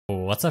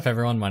What's up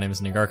everyone, my name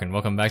is Negark and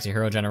welcome back to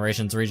Hero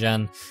Generations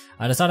ReGen.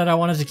 I decided I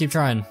wanted to keep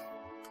trying.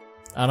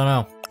 I don't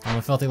know, I'm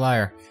a filthy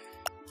liar.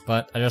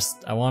 But it's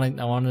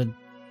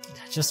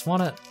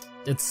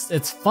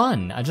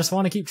fun, I just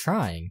want to keep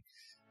trying.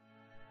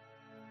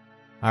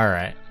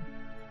 Alright,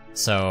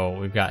 so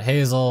we've got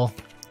Hazel,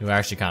 who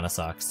actually kind of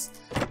sucks.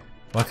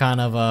 What kind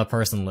of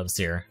person lives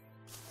here?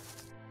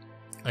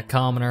 A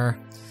commoner,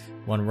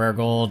 1 rare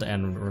gold,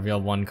 and reveal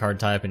 1 card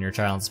type in your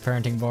child's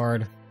parenting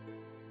board.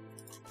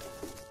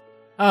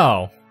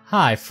 Oh,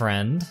 hi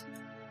friend.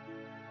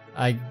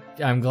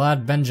 I'm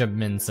glad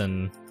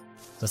Benjaminson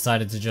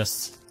decided to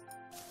just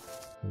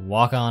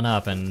walk on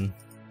up and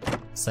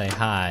say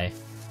hi.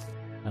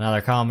 Another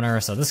commoner,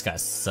 so this guy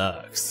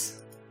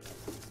sucks.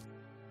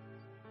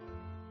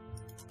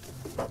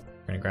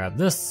 Gonna grab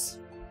this.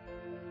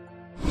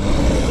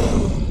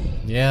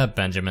 Yeah,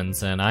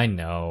 Benjaminson, I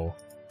know.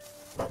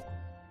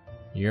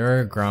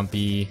 You're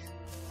grumpy.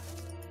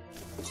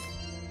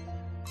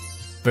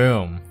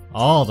 Boom.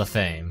 All the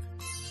fame.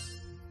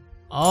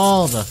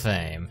 All the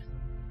fame.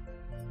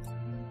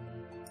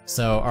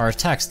 So our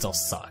attack still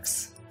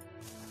sucks.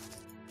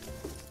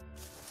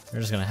 We're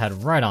just gonna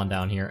head right on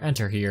down here,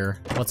 enter here.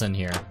 What's in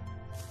here?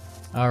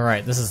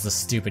 Alright, this is the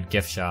stupid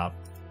gift shop.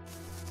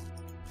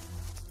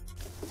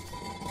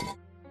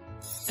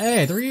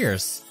 Hey, 3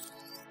 years!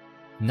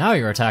 Now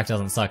your attack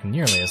doesn't suck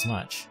nearly as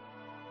much.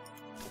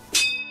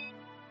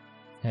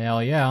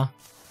 Hell yeah.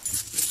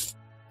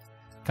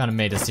 Kinda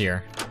made us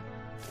here.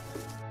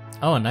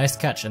 Oh, a nice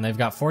catch, and they've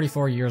got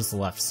 44 years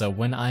left, so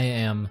when I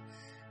am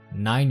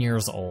 9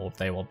 years old,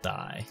 they will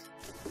die.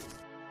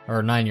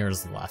 Or 9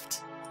 years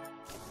left.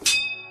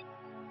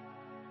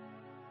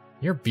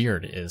 Your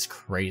beard is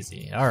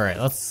crazy. Alright,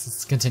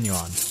 let's continue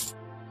on.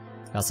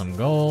 Got some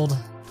gold.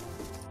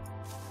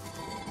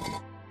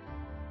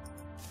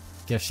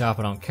 Gift shop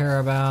I don't care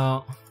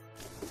about.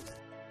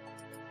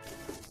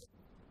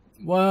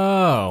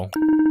 Whoa!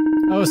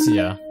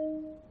 Osea.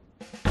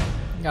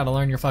 You gotta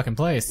learn your fucking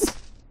place.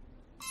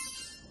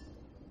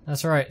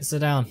 That's right, sit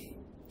down.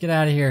 Get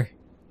out of here.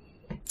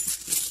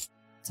 That's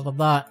what I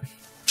thought.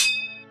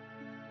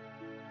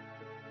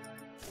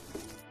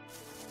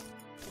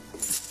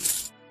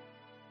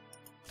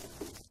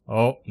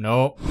 Oh,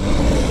 no.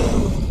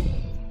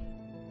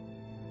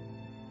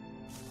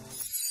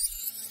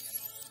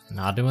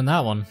 Not doing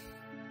that one.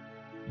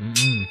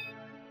 Mm-mm.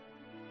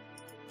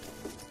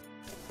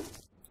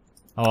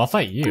 Oh, I'll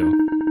fight you.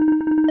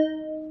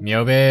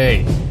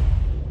 Myobi!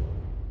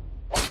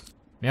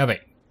 Myobi.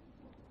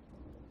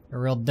 A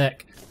real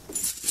dick.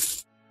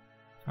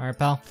 Alright,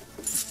 pal.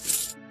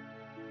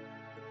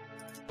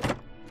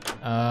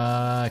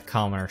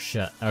 Commoner,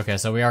 shit. Okay,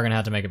 so we are gonna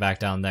have to make it back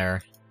down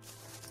there.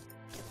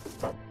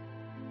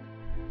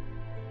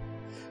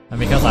 And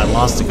because I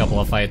lost a couple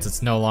of fights,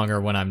 it's no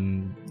longer when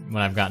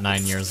I've got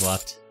 9 years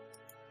left.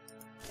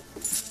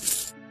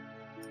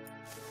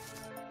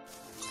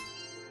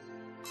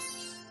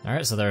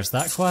 Alright, so there's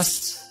that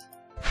quest.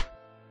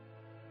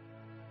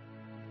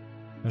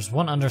 There's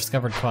 1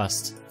 undiscovered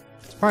quest.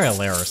 It's probably a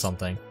lair or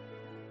something.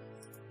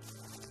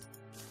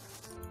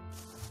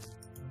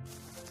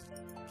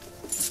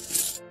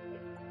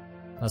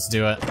 Let's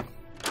do it.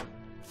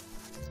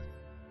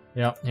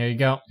 Yep, here you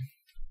go.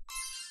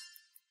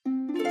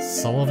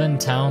 Sullivan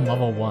Town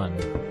level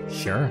 1.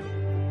 Sure.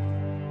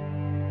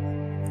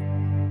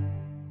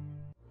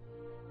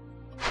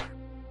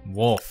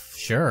 Wolf.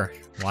 Sure.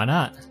 Why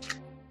not?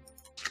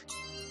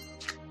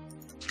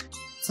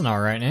 It's an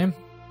alright name.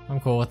 I'm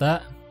cool with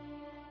that.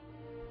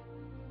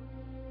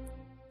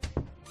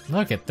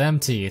 Look at them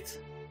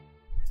teeth.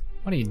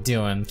 What are you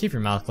doing? Keep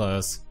your mouth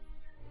closed.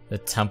 The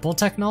temple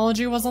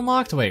technology was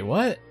unlocked? Wait,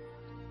 what?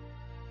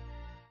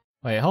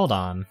 Wait, hold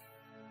on.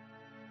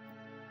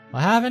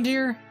 What happened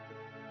here?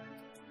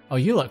 Oh,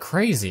 you look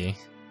crazy.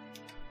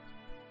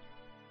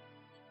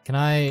 Can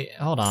I...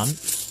 hold on.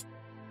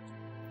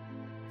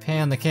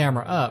 Pan the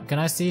camera up. Can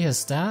I see his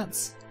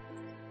stats?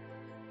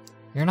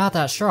 You're not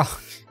that strong.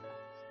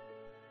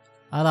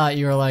 I thought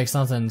you were like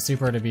something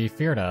super to be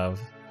feared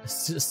of.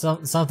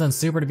 Something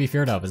super to be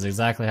feared of is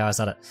exactly how I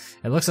said it.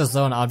 It looks as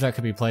though an object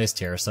could be placed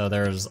here, so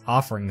there's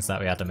offerings that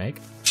we have to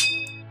make.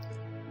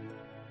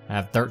 I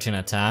have 13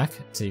 attack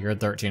to your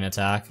 13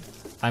 attack.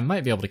 I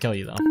might be able to kill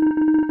you though.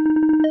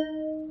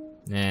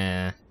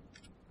 Nah.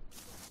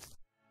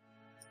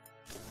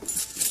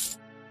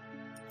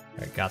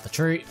 Alright, got the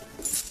treat.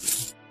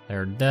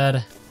 They're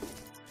dead.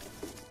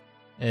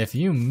 If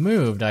you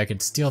moved, I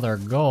could steal their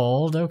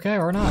gold. Okay,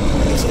 or not.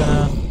 We're just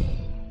gonna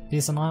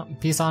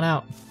peace on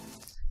out.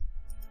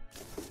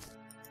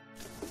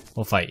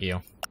 We'll fight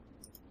you.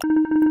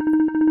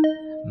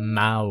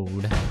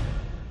 Maud.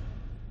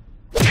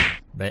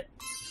 But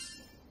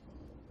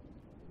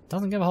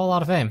doesn't give a whole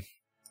lot of fame.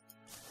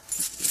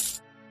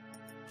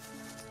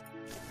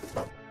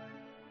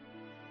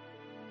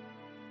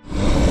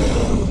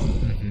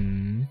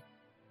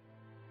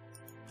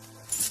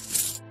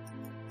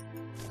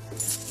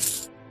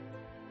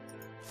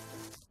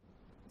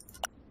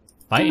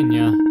 Fighting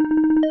ya.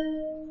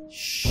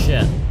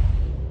 Shit.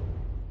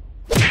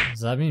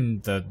 Does that mean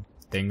the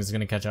thing's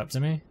gonna catch up to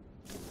me?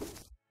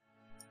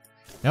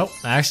 Nope,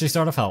 I actually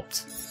sort of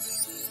helped.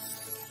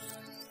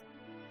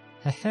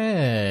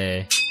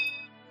 Hey.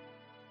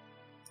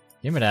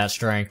 Give me that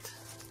strength.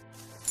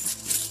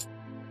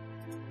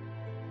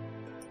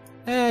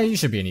 Eh, you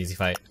should be an easy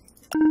fight.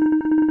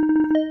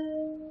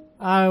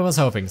 I was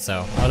hoping so.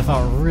 I would have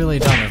felt really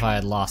dumb if I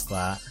had lost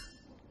that.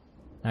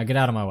 Now get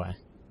out of my way.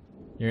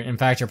 In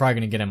fact, you're probably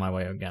gonna get in my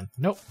way again.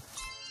 Nope.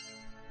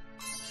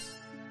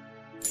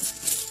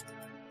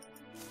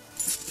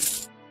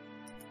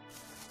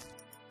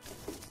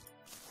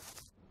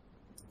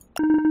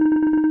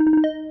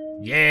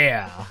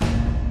 Yeah!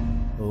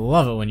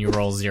 Love it when you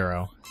roll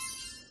 0.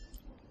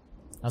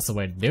 That's the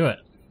way to do it.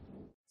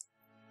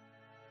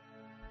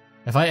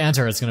 If I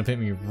enter, it's gonna put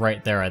me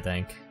right there, I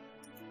think.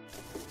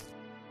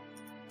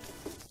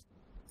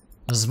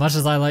 As much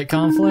as I like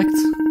conflict,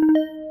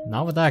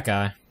 not with that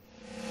guy.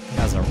 That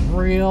guy's a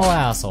real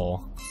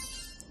asshole.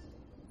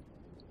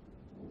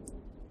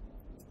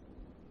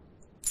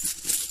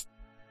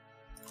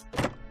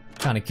 What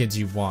kind of kids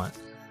you want?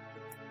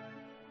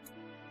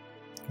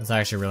 That's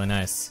actually really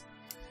nice.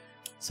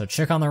 So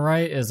chick on the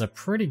right is a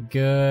pretty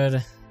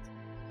good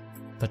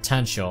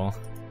potential.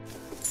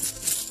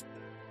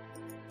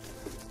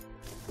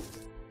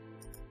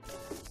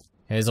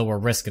 Hazel, we're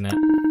risking it.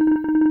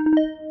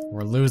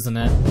 We're losing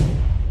it.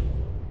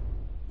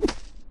 If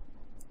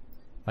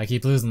I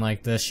keep losing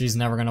like this, she's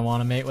never gonna want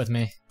to mate with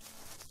me.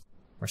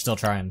 We're still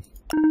trying.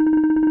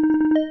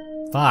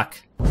 Fuck.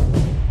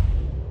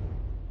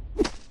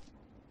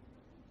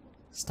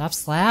 Stop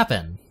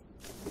slapping.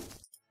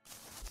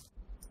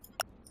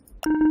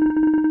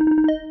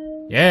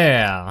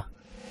 Yeah!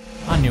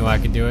 I knew I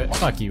could do it.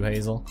 Fuck you,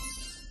 Hazel.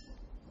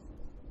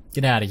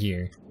 Get out of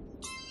here.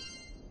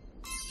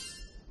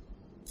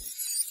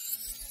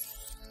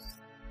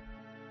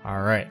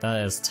 Alright,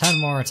 that is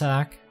 10 more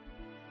attack.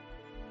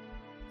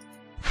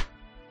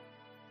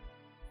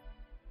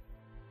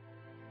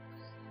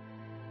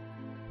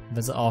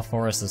 Visit all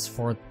forests is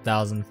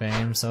 4,000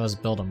 fame, so is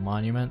build a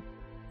monument.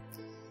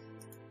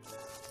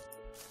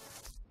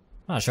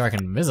 I'm not sure I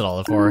can visit all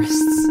the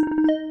forests.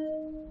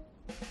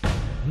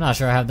 I'm not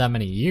sure I have that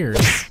many years.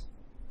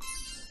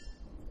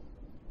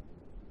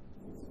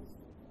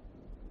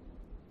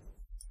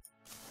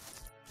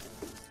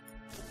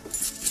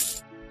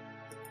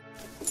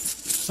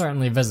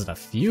 Certainly visit a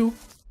few.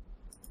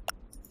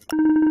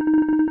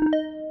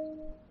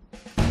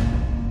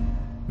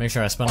 Make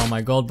sure I spend all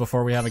my gold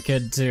before we have a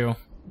kid too.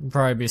 It'd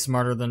probably be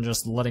smarter than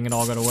just letting it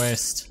all go to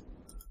waste.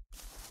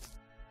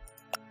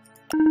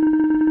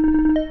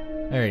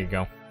 There you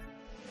go.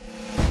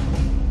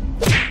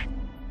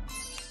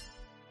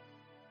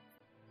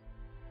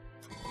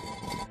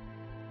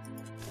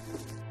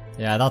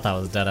 Yeah, I thought that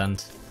was a dead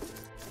end.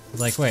 I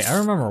was like, wait, I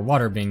remember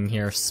water being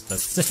here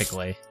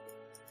specifically.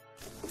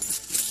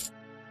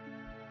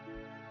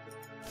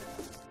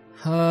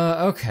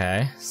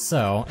 Okay,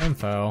 so,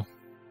 info.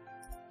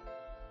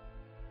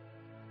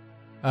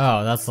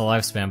 Oh, that's the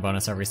lifespan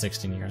bonus every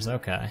 16 years,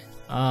 okay.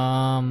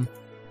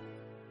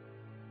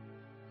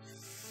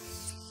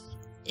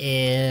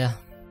 Yeah.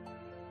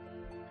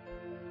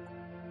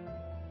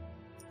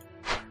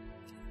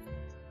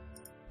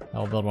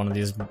 I'll build one of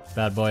these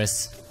bad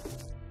boys.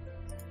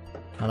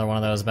 Another one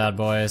of those bad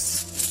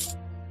boys.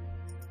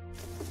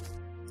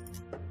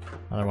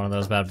 Another one of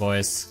those bad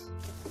boys.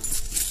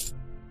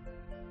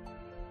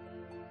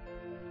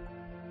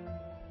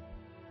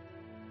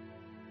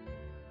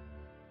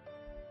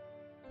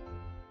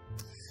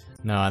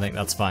 No, I think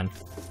that's fine.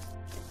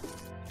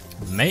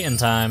 Mating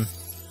time.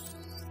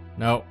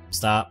 Nope,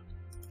 stop.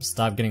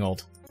 Stop getting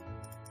old.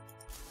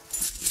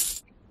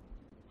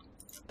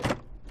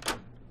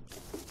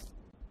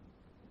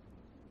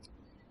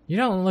 You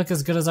don't look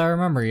as good as I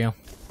remember you.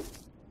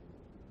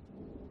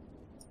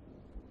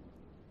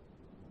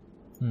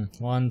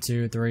 1,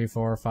 2, 3,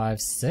 4, 5,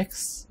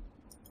 6?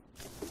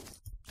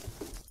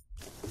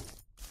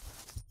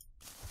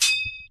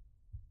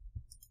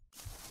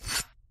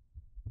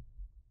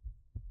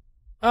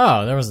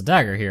 Oh, there was a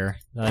dagger here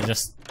that I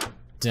just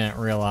didn't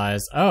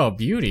realize. Oh,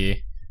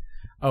 beauty.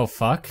 Oh,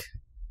 fuck.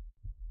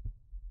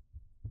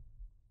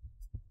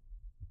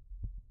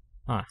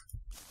 Huh.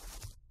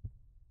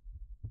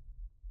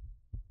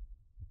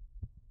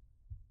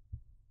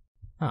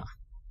 Huh.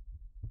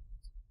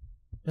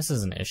 This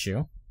is an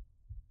issue.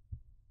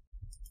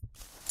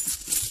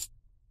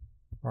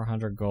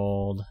 400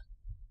 gold.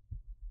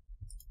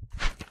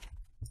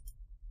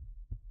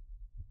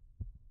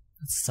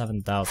 That's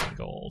 7,000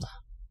 gold.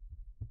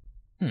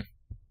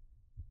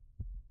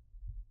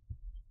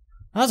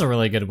 That's a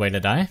really good way to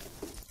die.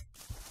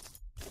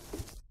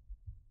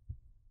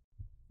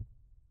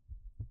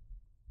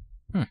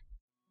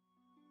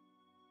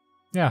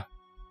 Yeah.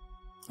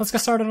 Let's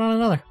get started on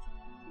another.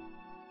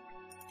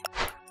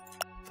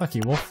 Fuck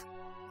you, Wolf.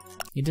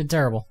 You did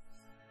terrible.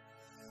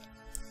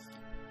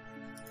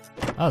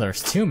 Oh,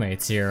 there's 2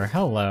 mates here.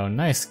 Hello,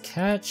 nice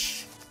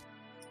catch.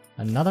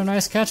 Another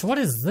nice catch? What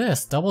is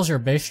this? Doubles your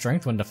base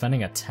strength when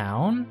defending a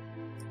town?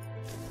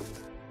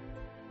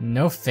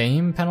 No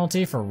fame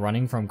penalty for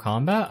running from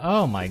combat?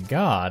 Oh my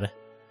god.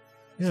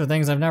 These are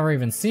things I've never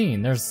even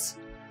seen. There's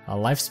a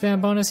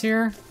lifespan bonus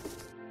here?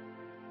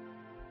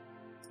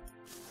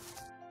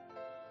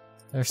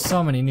 There's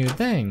so many new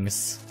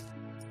things.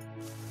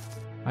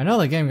 I know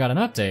the game got an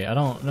update. I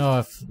don't know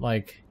if,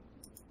 like,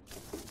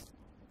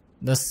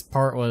 this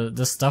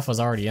stuff was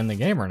already in the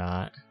game or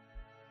not.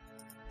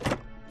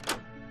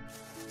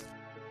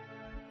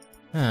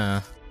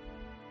 Huh.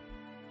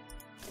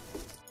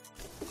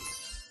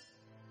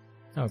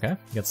 Okay,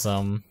 get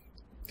some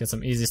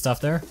easy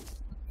stuff there.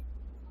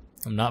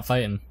 I'm not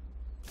fighting.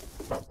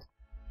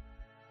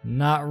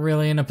 Not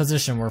really in a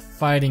position where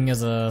fighting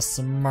is a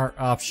smart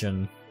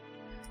option.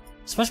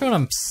 Especially when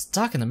I'm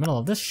stuck in the middle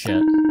of this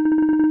shit.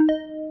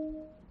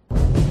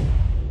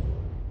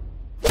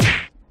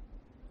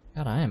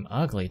 God, I am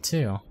ugly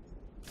too.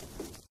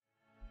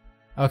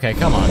 Okay,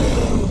 come on.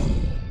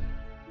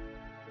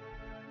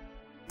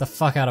 The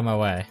fuck out of my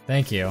way.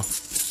 Thank you.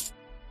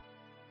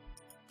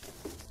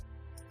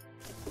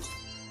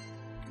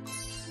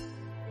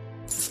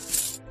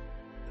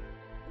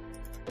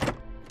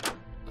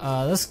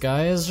 This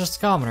guy is just a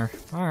commoner.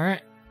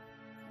 Alright.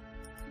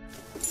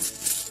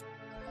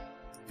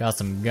 Got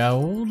some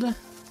gold.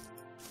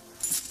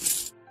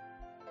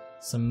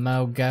 Some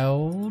more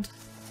gold.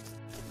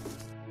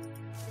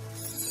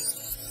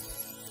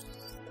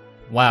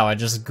 Wow, I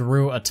just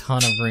grew a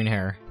ton of green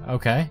hair.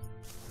 Okay.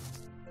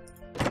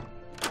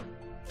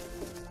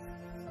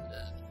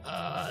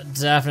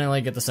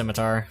 Definitely get the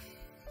scimitar.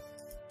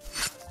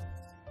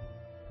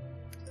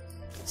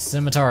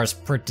 Scimitar is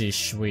pretty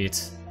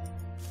sweet.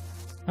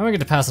 And we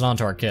get to pass it on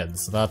to our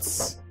kids, so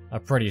that's a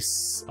pretty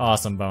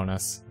awesome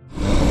bonus.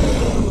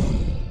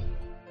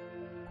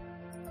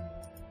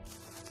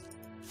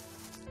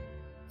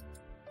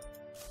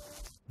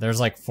 There's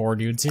like 4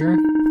 dudes here.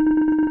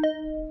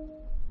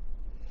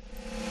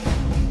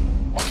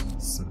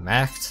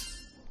 Smacked.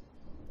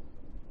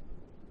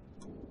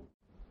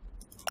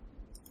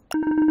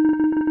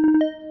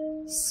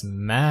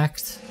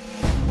 Smacked.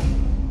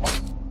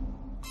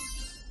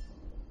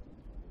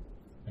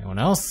 Anyone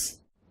else?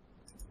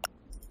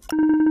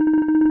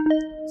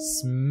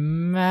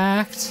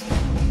 Smacked.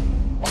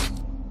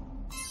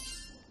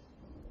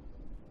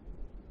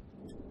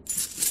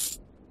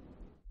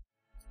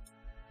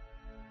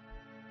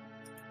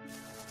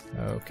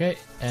 Okay,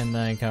 and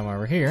then come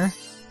over here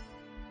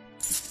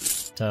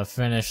to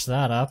finish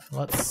that up.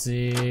 Let's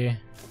see.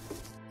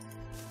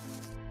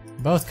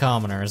 Both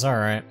commoners,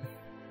 alright.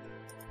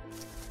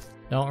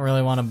 Don't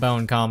really want to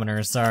bone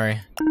commoners, sorry.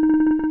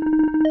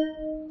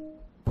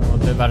 A little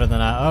bit better than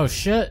that. Oh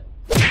shit!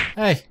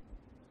 Hey!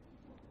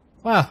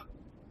 Wow.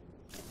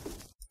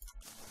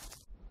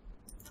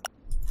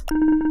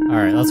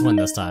 Alright, let's win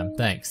this time.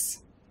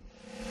 Thanks.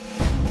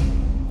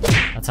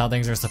 That's how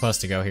things are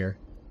supposed to go here.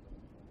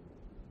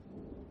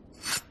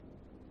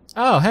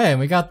 Oh, hey,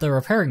 we got the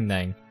repairing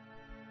thing.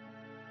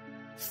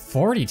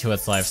 40 to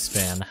its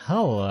lifespan.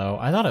 Hello.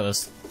 I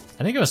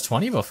think it was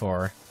 20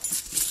 before.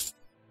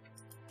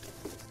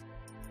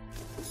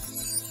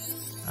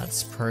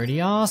 That's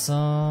pretty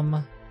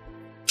awesome.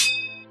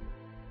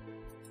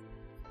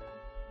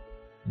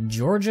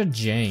 Georgia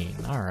Jane.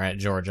 Alright,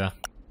 Georgia.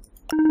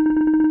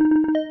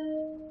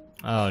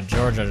 Oh,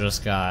 Georgia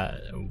just got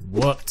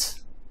whooped.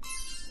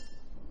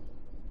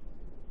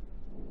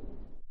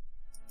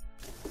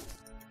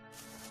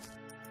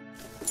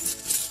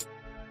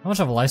 How much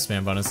of a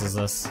lifespan bonus is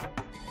this?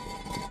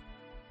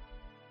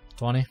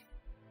 20?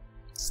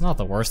 It's not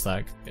the worst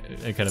that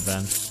it could have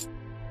been.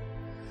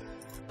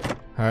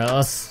 Alright,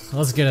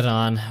 let's get it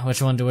on.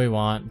 Which one do we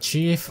want?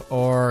 Chief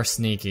or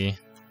Sneaky?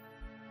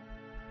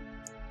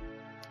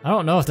 I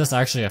don't know if this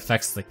actually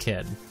affects the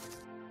kid.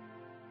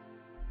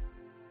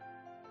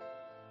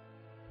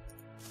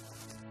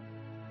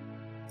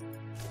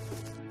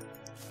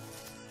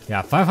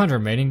 Yeah, 500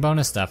 mating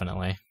bonus,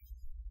 definitely.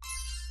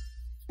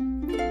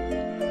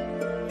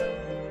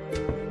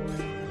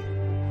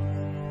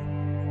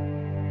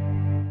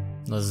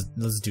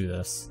 Let's do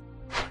this.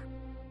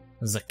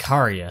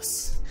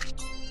 Zacharias.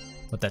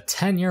 With a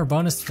 10-year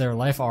bonus to their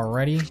life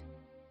already.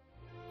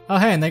 Oh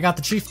hey, and they got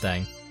the chief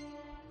thing.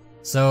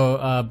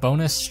 So,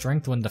 bonus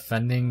strength when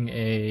defending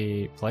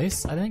a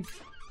place, I think?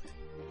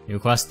 New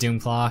quest, Doom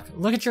Clock.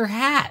 Look at your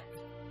hat!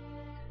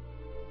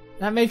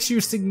 That makes you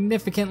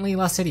significantly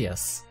less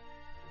hideous.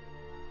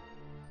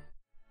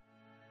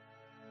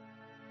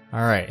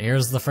 Alright,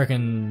 here's the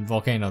frickin'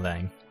 volcano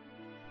thing.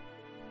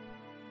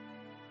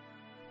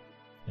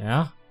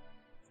 Yeah?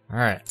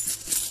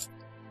 Alright.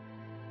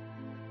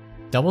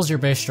 Doubles your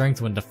base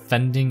strength when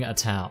defending a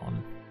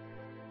town.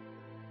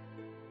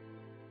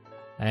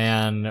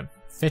 And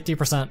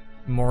 50%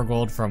 more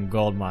gold from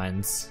gold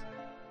mines.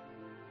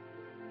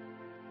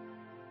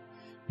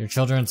 Your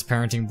children's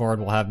parenting board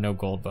will have no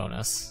gold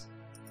bonus.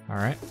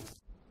 Alright.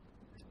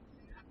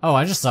 Oh,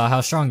 I just saw how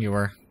strong you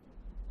were.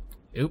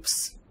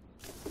 Oops.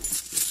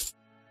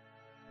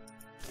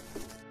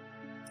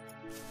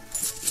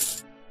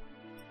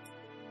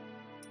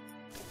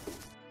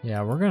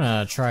 Yeah, we're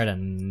gonna try to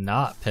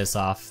not piss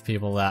off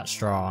people that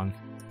strong.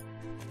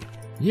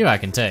 You I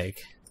can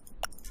take.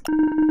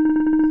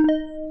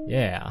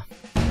 Yeah.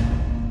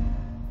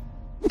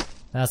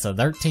 That's a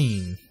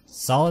 13.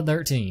 Solid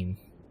 13.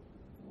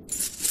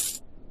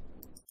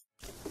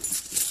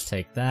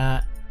 Take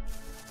that.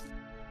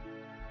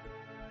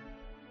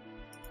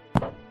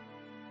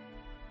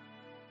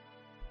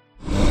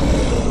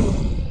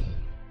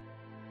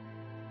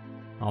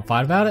 I'll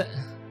fight about it.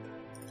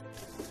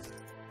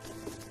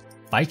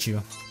 Fight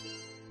you.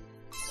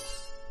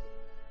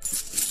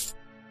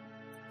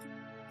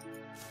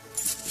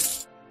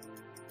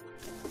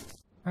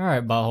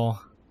 Alright, butthole.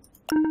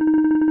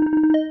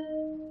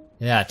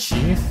 Yeah,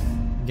 Chief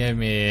gave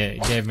me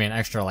an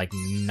extra like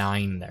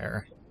 9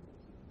 there.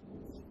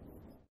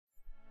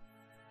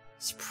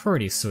 It's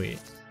pretty sweet.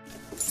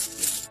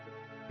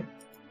 Did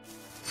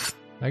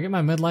I get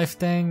my midlife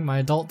thing, my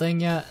adult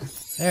thing yet?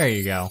 There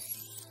you go.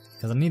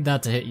 Because I need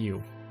that to hit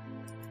you.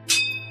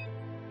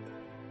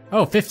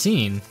 Oh,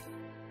 15.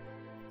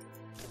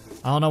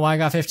 I don't know why I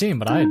got 15,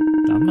 but I'm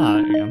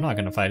not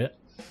gonna fight it.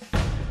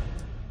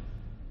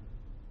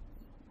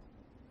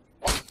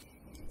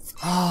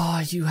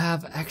 Oh, you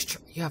have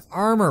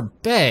armor,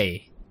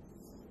 Bay.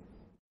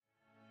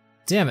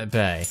 Damn it,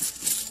 Bay.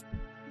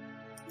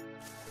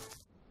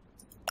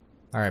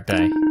 Alright,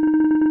 Bay.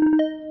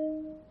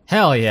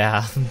 Hell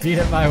yeah, beat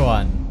it by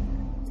 1.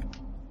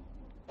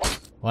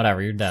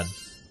 Whatever, you're dead.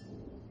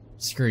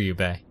 Screw you,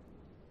 Bay.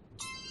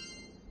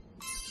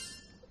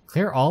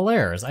 Clear all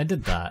layers, I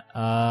did that.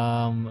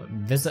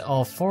 Visit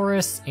all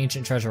forests,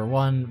 ancient treasure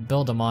 1,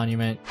 build a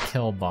monument,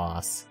 kill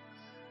boss.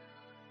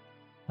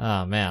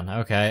 Oh man,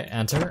 okay,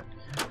 enter.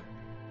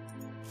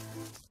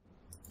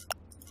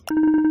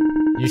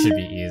 You should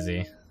be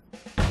easy.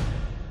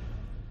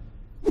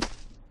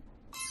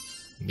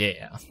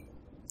 Yeah.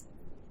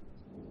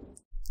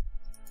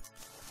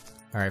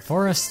 Alright,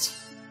 forest.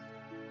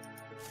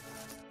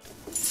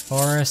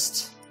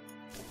 Forest.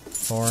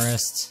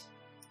 Forest.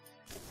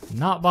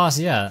 Not boss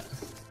yet.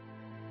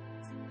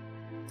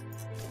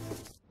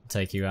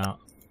 Take you out.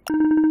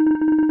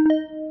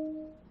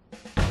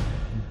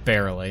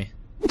 Barely.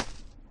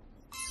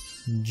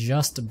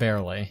 Just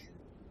barely.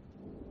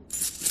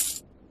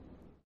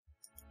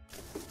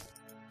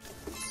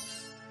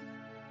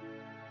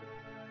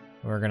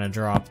 We're gonna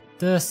drop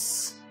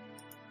this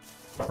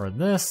for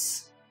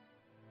this.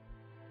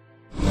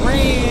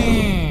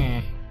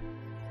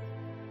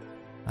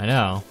 I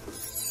know.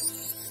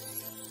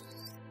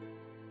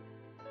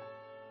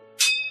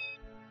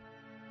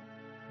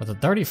 With a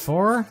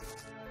 34,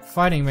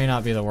 fighting may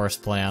not be the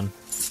worst plan.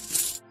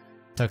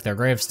 Took their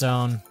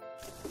gravestone.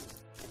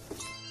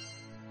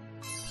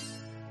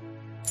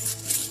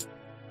 Let's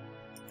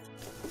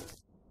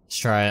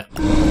try it.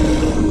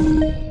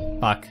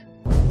 Fuck.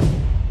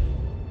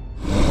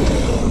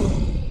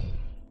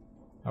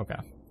 Okay.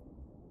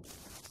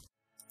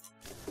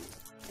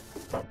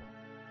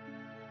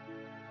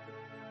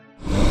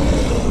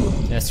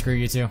 Yeah, screw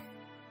you too.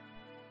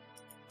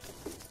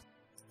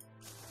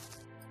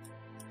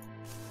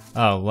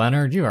 Oh,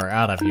 Leonard, you are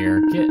out of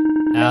here. Get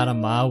out of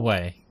my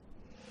way.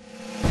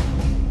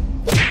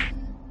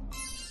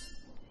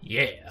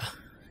 Yeah.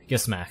 Get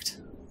smacked.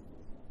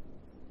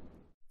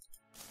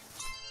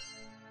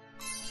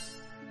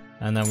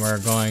 And then we're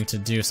going to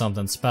do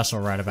something special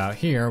right about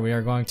here. We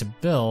are going to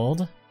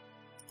build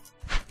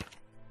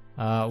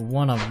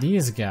one of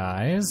these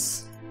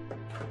guys.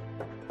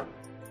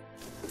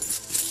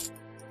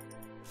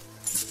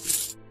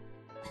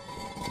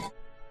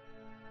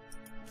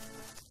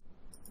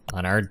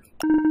 Leonard.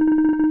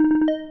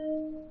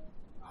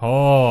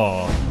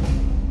 Oh,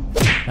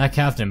 that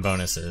captain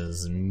bonus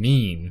is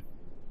mean.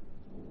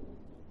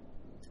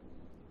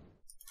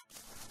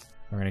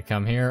 We're gonna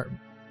come here.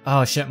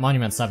 Oh shit,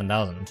 monument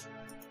 7,000.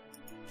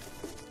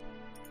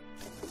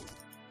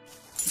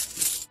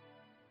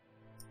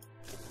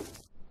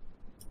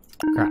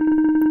 Crap.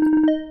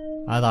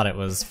 I thought it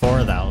was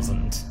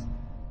 4,000.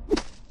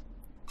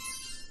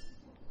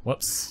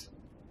 Whoops.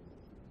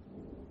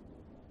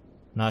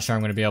 Not sure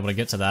I'm gonna be able to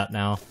get to that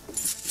now.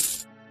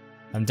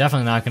 I'm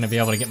definitely not gonna be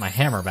able to get my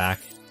hammer back.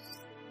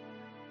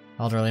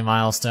 Elderly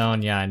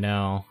milestone, yeah, I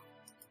know.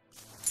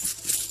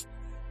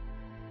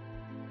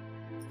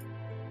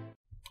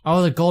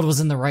 Oh, the gold was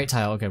in the right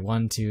tile. Okay,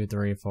 1, 2,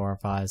 3, 4,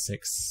 5,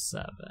 6,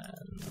 7.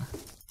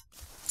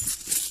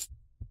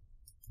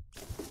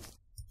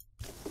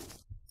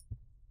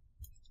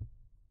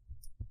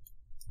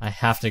 I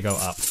have to go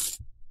up.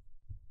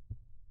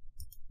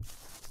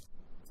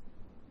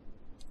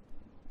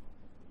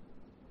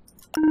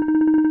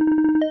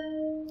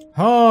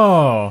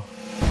 Oh!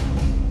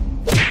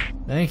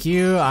 Thank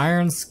you,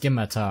 Iron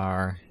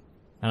Scimitar.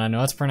 And I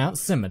know it's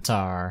pronounced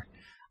scimitar.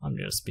 I'm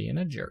just being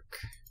a jerk.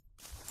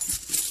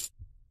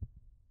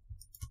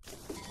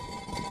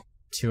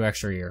 2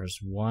 extra years.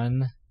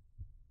 1.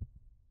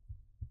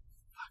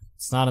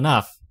 It's not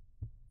enough.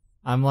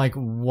 I'm like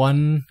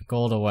 1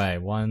 gold away.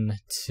 1,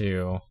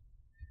 2.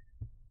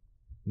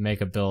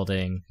 Make a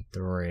building.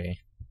 3.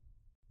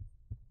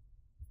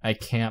 I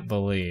can't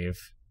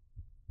believe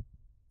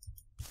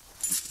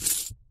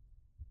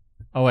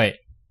Oh wait.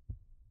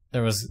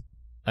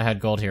 I had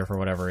gold here for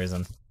whatever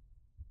reason.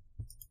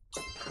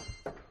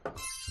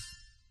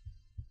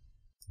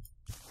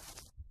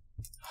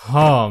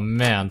 Oh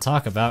man,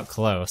 talk about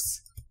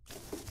close.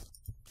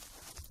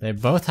 They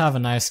both have a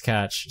nice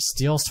catch.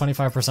 Steals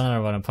 25%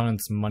 of an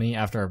opponent's money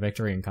after a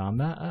victory in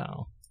combat?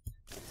 Oh.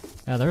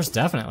 Yeah, there's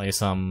definitely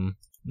some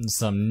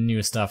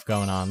new stuff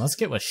going on. Let's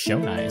get with Show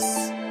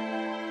Nice.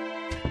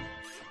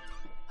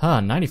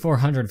 Huh,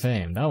 9400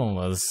 fame. That one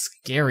was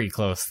scary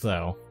close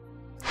though.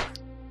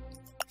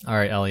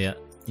 Alright, Elliot.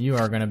 You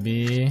are gonna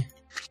be...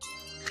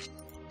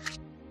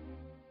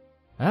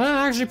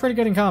 actually pretty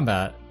good in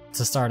combat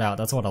to start out.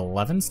 That's what,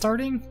 11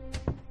 starting?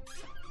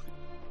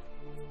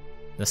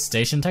 The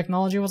station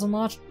technology was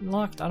unlocked?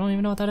 I don't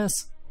even know what that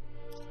is.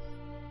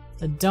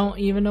 I don't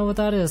even know what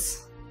that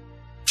is.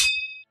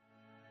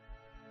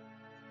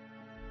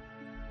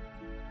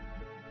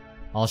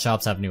 All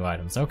shops have new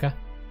items. Okay.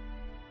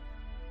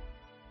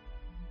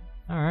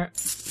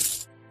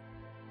 Alright.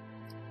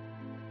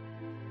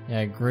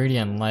 Yeah,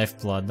 Gradient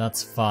Lifeblood.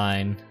 That's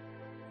fine.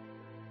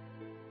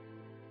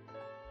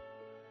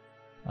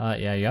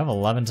 Yeah, you have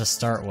 11 to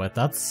start with.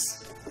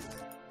 It's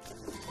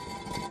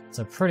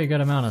a pretty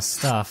good amount of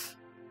stuff.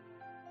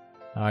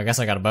 Oh, I guess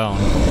I got a bone.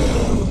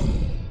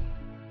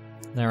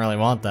 Didn't really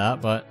want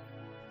that, but...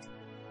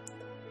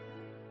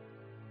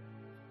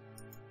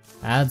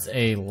 Adds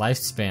a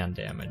lifespan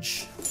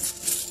damage.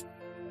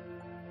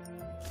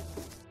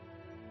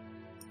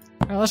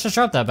 Alright, let's just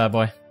drop that bad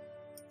boy.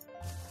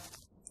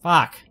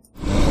 Fuck.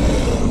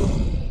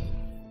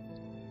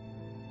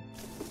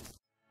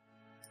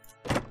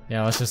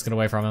 Yeah, let's just get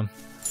away from him.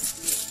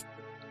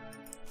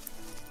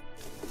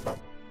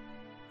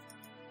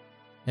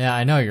 Yeah,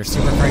 I know, you're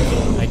super cranky.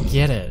 I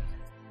get it.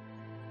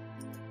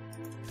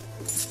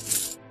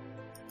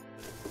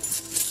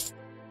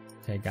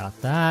 Okay, got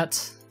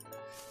that.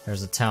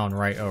 There's a town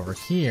right over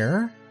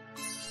here.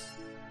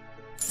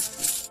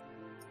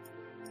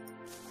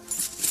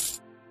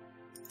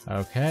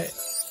 Okay.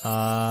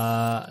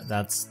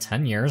 That's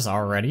 10 years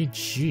already.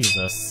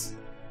 Jesus.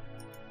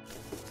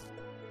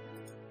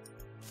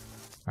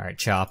 Alright,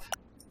 chop.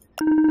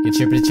 Get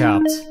chippity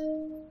chopped.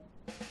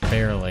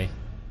 Barely.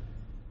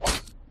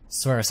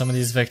 Swear, some of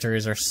these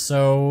victories are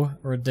so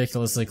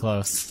ridiculously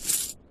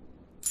close.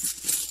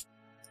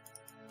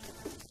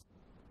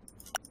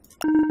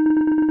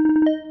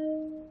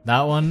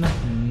 That one,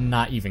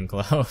 not even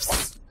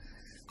close.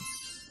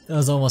 That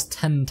was almost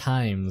 10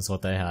 times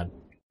what they had.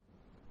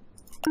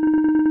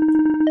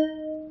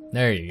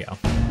 There you go.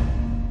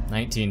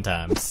 19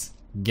 times.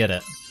 Get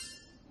it.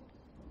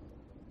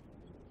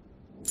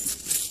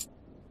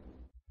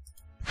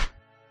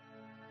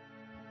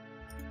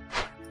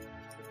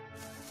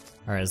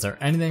 Alright, is there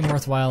anything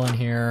worthwhile in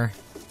here?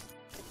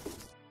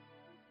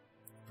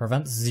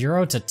 Prevents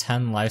 0 to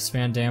 10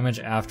 lifespan damage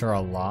after a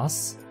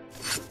loss?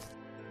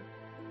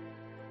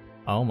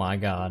 Oh my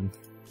god.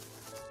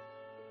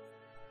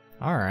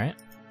 Alright.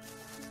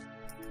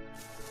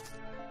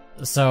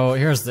 So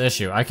here's the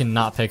issue, I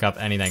cannot pick up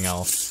anything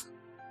else.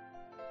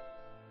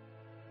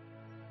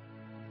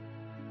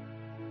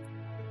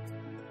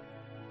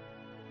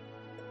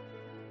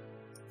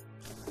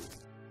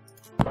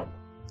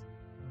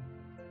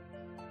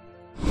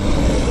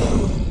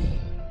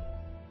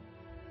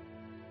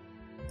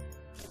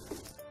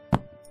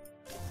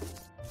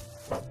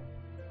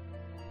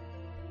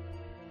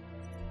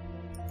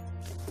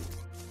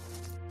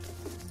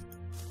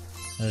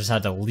 I just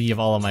had to leave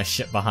all of my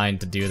shit behind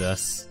to do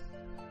this.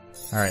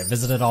 Alright,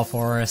 visited all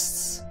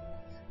forests.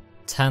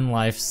 10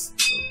 life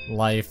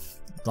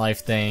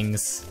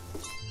things.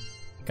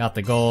 Got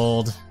the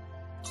gold.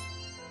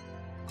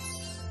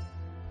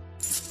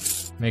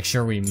 Make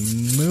sure we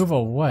move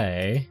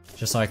away,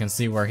 just so I can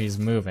see where he's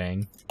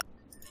moving.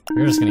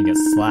 You're just gonna get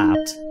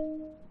slapped.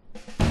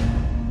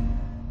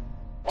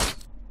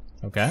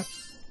 Okay.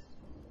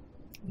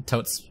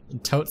 Totes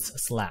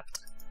slapped.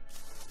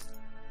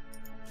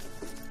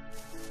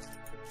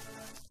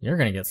 You're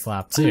gonna get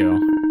slapped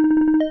too.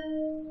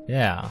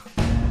 Yeah.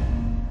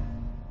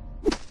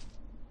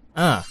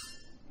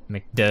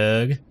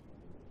 McDoug.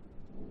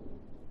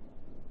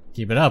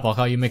 Keep it up, I'll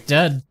call you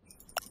McDead.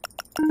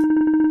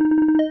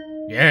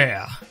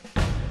 Yeah.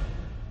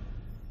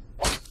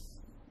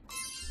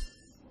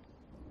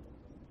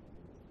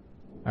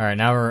 Alright,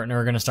 now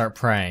we're gonna start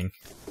praying.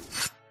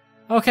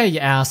 Okay, you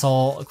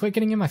asshole. Quit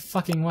getting in my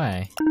fucking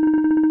way.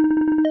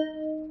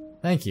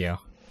 Thank you.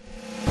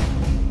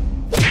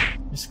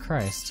 Jesus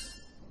Christ.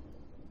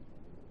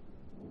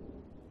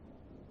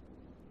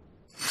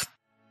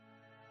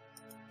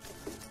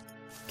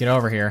 Get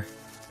over here.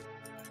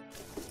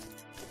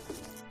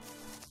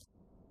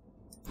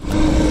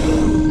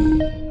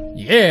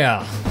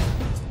 Yeah!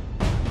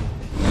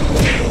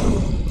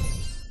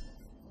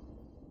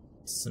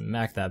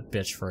 Smack that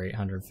bitch for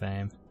 800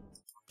 fame.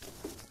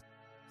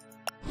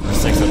 Or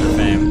 600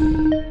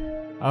 fame.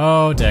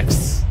 Oh,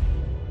 dicks.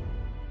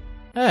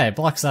 Hey,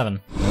 block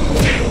 7.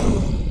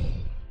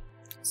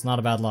 It's not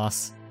a bad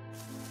loss.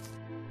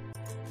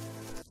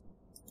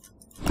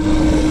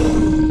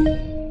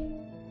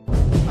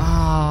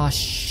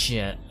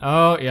 shit.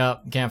 Oh,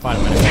 yep, can't fight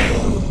him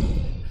anymore.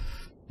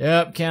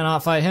 Yep,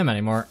 cannot fight him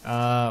anymore.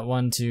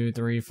 1, 2,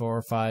 3,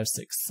 4, 5,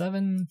 6,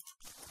 7.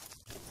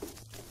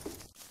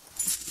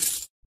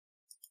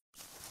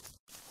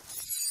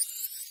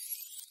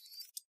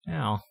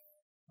 Now,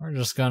 we're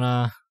just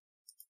gonna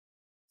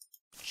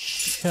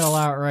chill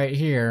out right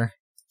here.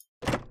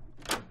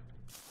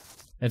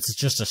 It's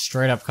just a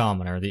straight up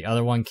commoner. The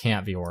other one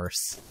can't be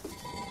worse.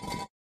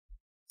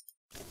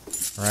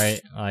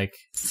 Right? Like,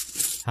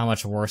 how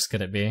much worse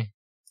could it be?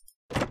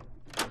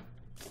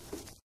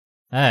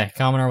 Hey,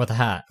 commoner with a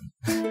hat.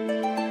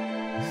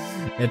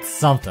 It's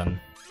something.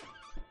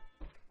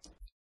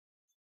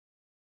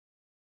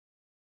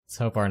 Let's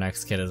hope our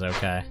next kid is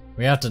okay.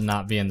 We have to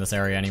not be in this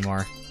area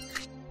anymore.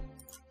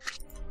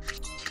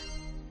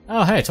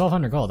 Oh hey,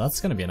 1200 gold,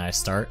 that's gonna be a nice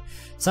start.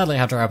 Sadly I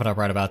have to wrap it up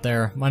right about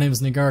there. My name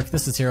is Nigark,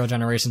 this is Hero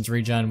Generations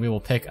ReGen. We will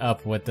pick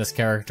up with this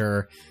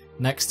character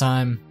next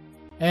time,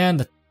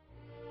 and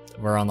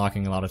we're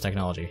unlocking a lot of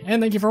technology.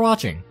 And thank you for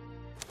watching!